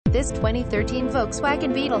This 2013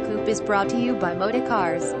 Volkswagen Beetle Coupe is brought to you by Moda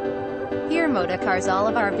Cars. Here Moda Cars, all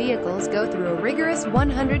of our vehicles go through a rigorous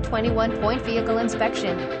 121-point vehicle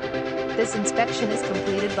inspection. This inspection is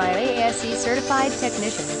completed by AASE certified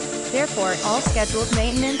technicians. Therefore, all scheduled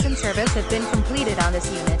maintenance and service have been completed on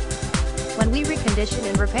this unit. When we recondition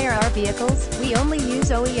and repair our vehicles, we only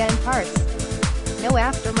use OEM parts. No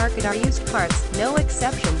aftermarket or used parts, no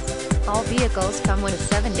exceptions. All vehicles come with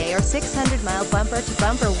a 7-day or 600-mile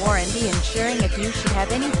bumper-to-bumper warranty, ensuring if you should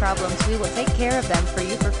have any problems we will take care of them for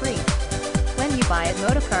you for free. When you buy at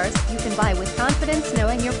Moda Cars, you can buy with confidence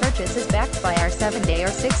knowing your purchase is backed by our 7-day or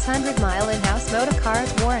 600-mile in-house Moda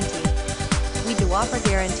Cars warranty. We do offer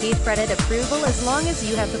guaranteed credit approval as long as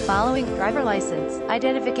you have the following: driver license,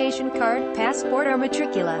 identification card, passport or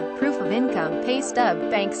matricula, proof of income, pay stub,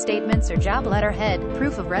 bank statements or job letterhead,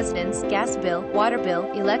 proof of residence, gas bill, water bill,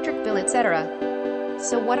 electric bill, etc.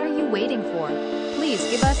 So what are you waiting for? Please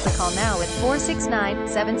give us a call now at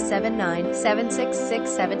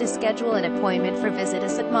 469-779-7667 to schedule an appointment, or visit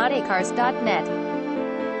us at modacars.net.